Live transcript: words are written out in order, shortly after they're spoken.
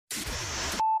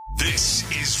This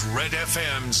is Red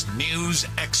FM's News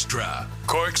Extra,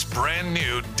 Cork's brand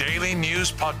new daily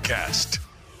news podcast.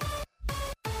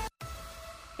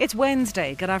 It's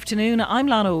Wednesday. Good afternoon. I'm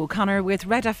Lana O'Connor with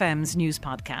Red FM's News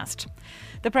Podcast.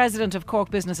 The President of Cork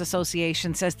Business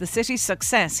Association says the city's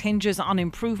success hinges on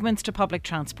improvements to public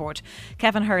transport.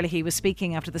 Kevin Hurley was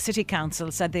speaking after the City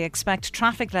Council said they expect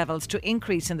traffic levels to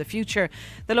increase in the future.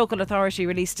 The local authority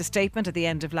released a statement at the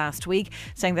end of last week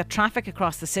saying that traffic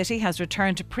across the city has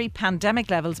returned to pre-pandemic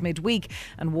levels midweek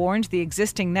and warned the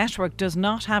existing network does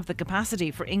not have the capacity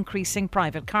for increasing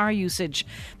private car usage.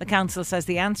 The council says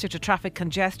the answer to traffic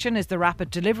congestion is the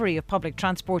rapid delivery of public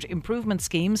transport improvement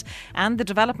schemes and the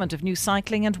development of new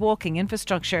cycling and walking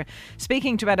infrastructure.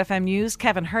 Speaking to Red FM News,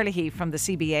 Kevin Hurley from the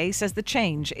CBA says the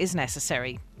change is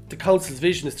necessary. The council's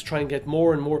vision is to try and get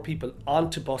more and more people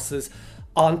onto buses,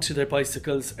 onto their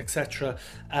bicycles, etc.,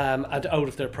 and out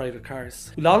of their private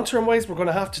cars. Long-term wise, we're going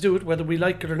to have to do it whether we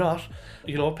like it or not.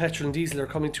 You know, petrol and diesel are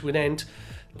coming to an end.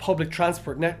 Public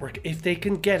transport network, if they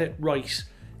can get it right,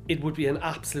 it would be an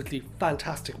absolutely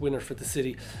fantastic winner for the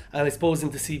city. And I suppose in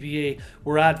the CBA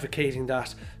we're advocating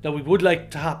that. Now, we would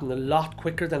like to happen a lot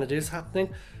quicker than it is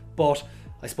happening, but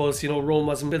I suppose, you know, Rome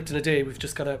wasn't built in a day. We've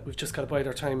just got to bide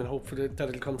our time and hope for that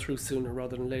it'll come through sooner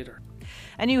rather than later.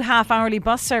 A new half-hourly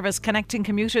bus service connecting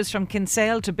commuters from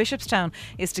Kinsale to Bishopstown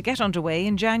is to get underway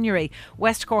in January.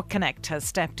 West Cork Connect has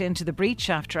stepped into the breach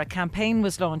after a campaign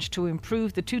was launched to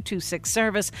improve the 226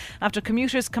 service after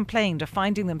commuters complained of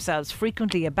finding themselves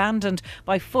frequently abandoned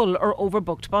by full or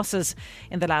overbooked buses.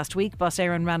 In the last week, Bus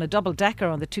Éireann ran a double-decker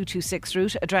on the 226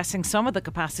 route, addressing some of the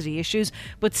capacity issues,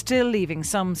 but still leaving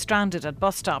some stranded at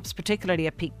bus stops, particularly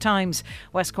at peak times.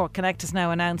 West Cork Connect has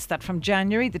now announced that from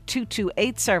January, the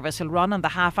 228 service will run on the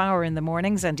half hour in the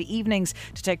mornings and evenings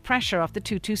to take pressure off the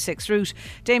 226 route.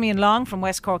 Damien Long from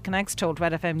West Cork Connect told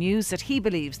Red FM News that he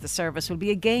believes the service will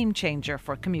be a game changer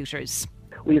for commuters.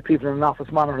 We have people in an office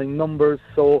monitoring numbers,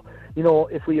 so, you know,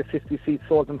 if we have 50 seats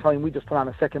sold in time, we just put on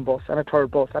a second bus and a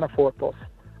third bus and a fourth bus,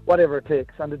 whatever it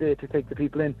takes on the day to take the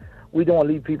people in. We don't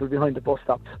leave people behind the bus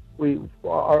stops.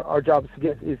 Our job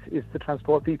is to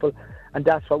transport people, and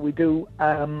that's what we do.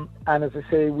 And as I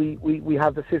say, we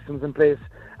have the systems in place,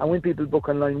 and when people book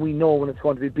online, we know when it's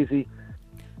going to be busy.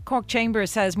 Cork Chamber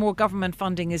says more government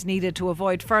funding is needed to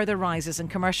avoid further rises in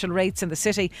commercial rates in the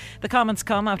city. The comments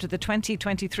come after the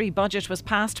 2023 budget was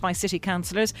passed by city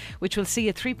councillors, which will see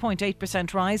a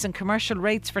 3.8% rise in commercial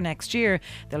rates for next year.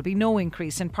 There'll be no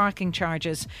increase in parking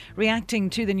charges. Reacting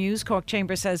to the news, Cork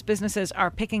Chamber says businesses are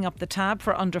picking up the tab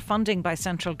for underfunding by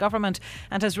central government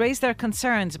and has raised their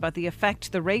concerns about the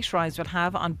effect the rate rise will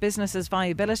have on businesses'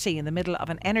 viability in the middle of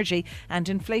an energy and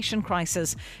inflation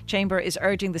crisis. Chamber is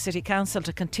urging the City Council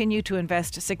to continue to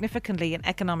invest significantly in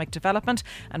economic development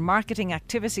and marketing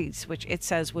activities, which it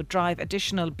says would drive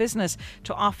additional business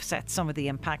to offset some of the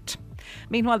impact.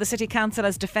 Meanwhile, the City Council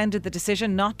has defended the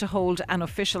decision not to hold an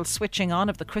official switching on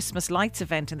of the Christmas lights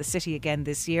event in the city again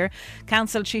this year.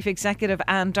 Council Chief Executive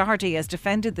Anne Doherty has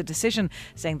defended the decision,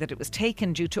 saying that it was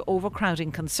taken due to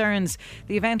overcrowding concerns.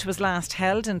 The event was last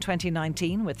held in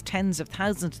 2019 with tens of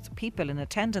thousands of people in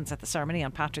attendance at the ceremony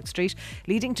on Patrick Street,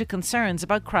 leading to concerns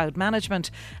about crowd management.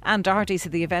 Anne Doherty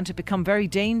said the event had become very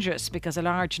dangerous because a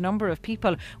large number of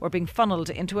people were being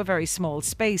funnelled into a very small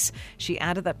space. She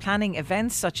added that planning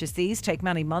events such as these take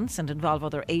many months and involve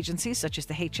other agencies such as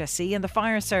the HSE and the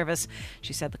fire service.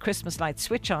 She said the Christmas light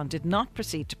switch on did not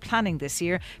proceed to planning this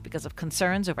year because of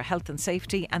concerns over health and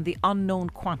safety and the unknown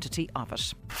quantity of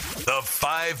it. The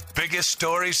 5 biggest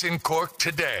stories in Cork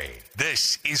today.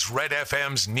 This is Red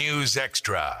FM's News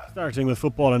Extra. Starting with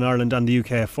football in Ireland and the UK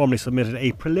have formally submitted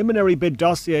a preliminary bid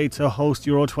dossier to host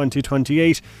Euro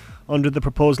 2028. Under the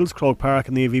proposals, Croke Park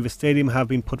and the Aviva Stadium have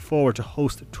been put forward to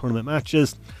host tournament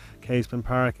matches. Casement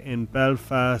Park in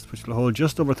Belfast, which will hold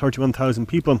just over 31,000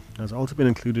 people, has also been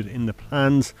included in the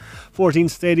plans. 14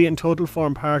 stadia in total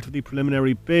form part of the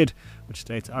preliminary bid, which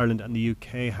states Ireland and the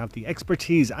UK have the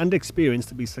expertise and experience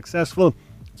to be successful.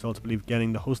 It's also believed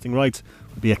getting the hosting rights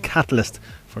will be a catalyst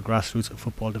for grassroots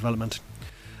football development.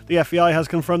 The FAI has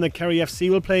confirmed that Kerry FC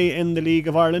will play in the League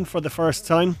of Ireland for the first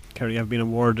time. Kerry have been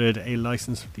awarded a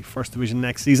licence for the First Division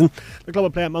next season. The club will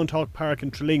play at Mount Hawk Park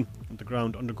in Tralee, with the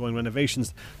ground undergoing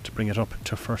renovations to bring it up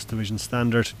to First Division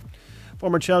standard.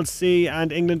 Former Chelsea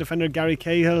and England defender Gary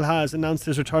Cahill has announced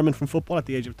his retirement from football at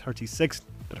the age of 36.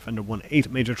 The defender won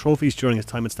 8 major trophies during his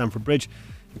time at Stamford Bridge,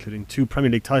 including 2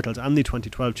 Premier League titles and the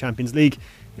 2012 Champions League.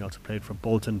 He also played for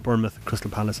Bolton, Bournemouth,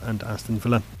 Crystal Palace and Aston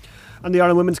Villa. And the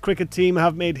Ireland women's cricket team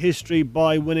have made history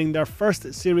by winning their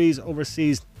first series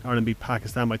overseas. Ireland beat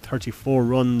Pakistan by 34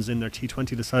 runs in their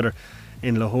T20 decider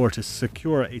in Lahore to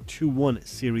secure a 2-1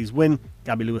 series win.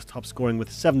 Gabby Lewis top scoring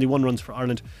with 71 runs for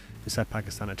Ireland, who set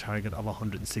Pakistan a target of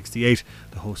 168.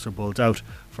 The hosts are bowled out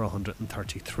for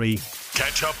 133.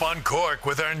 Catch up on Cork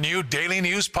with our new daily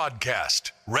news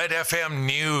podcast, Red FM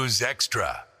News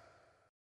Extra.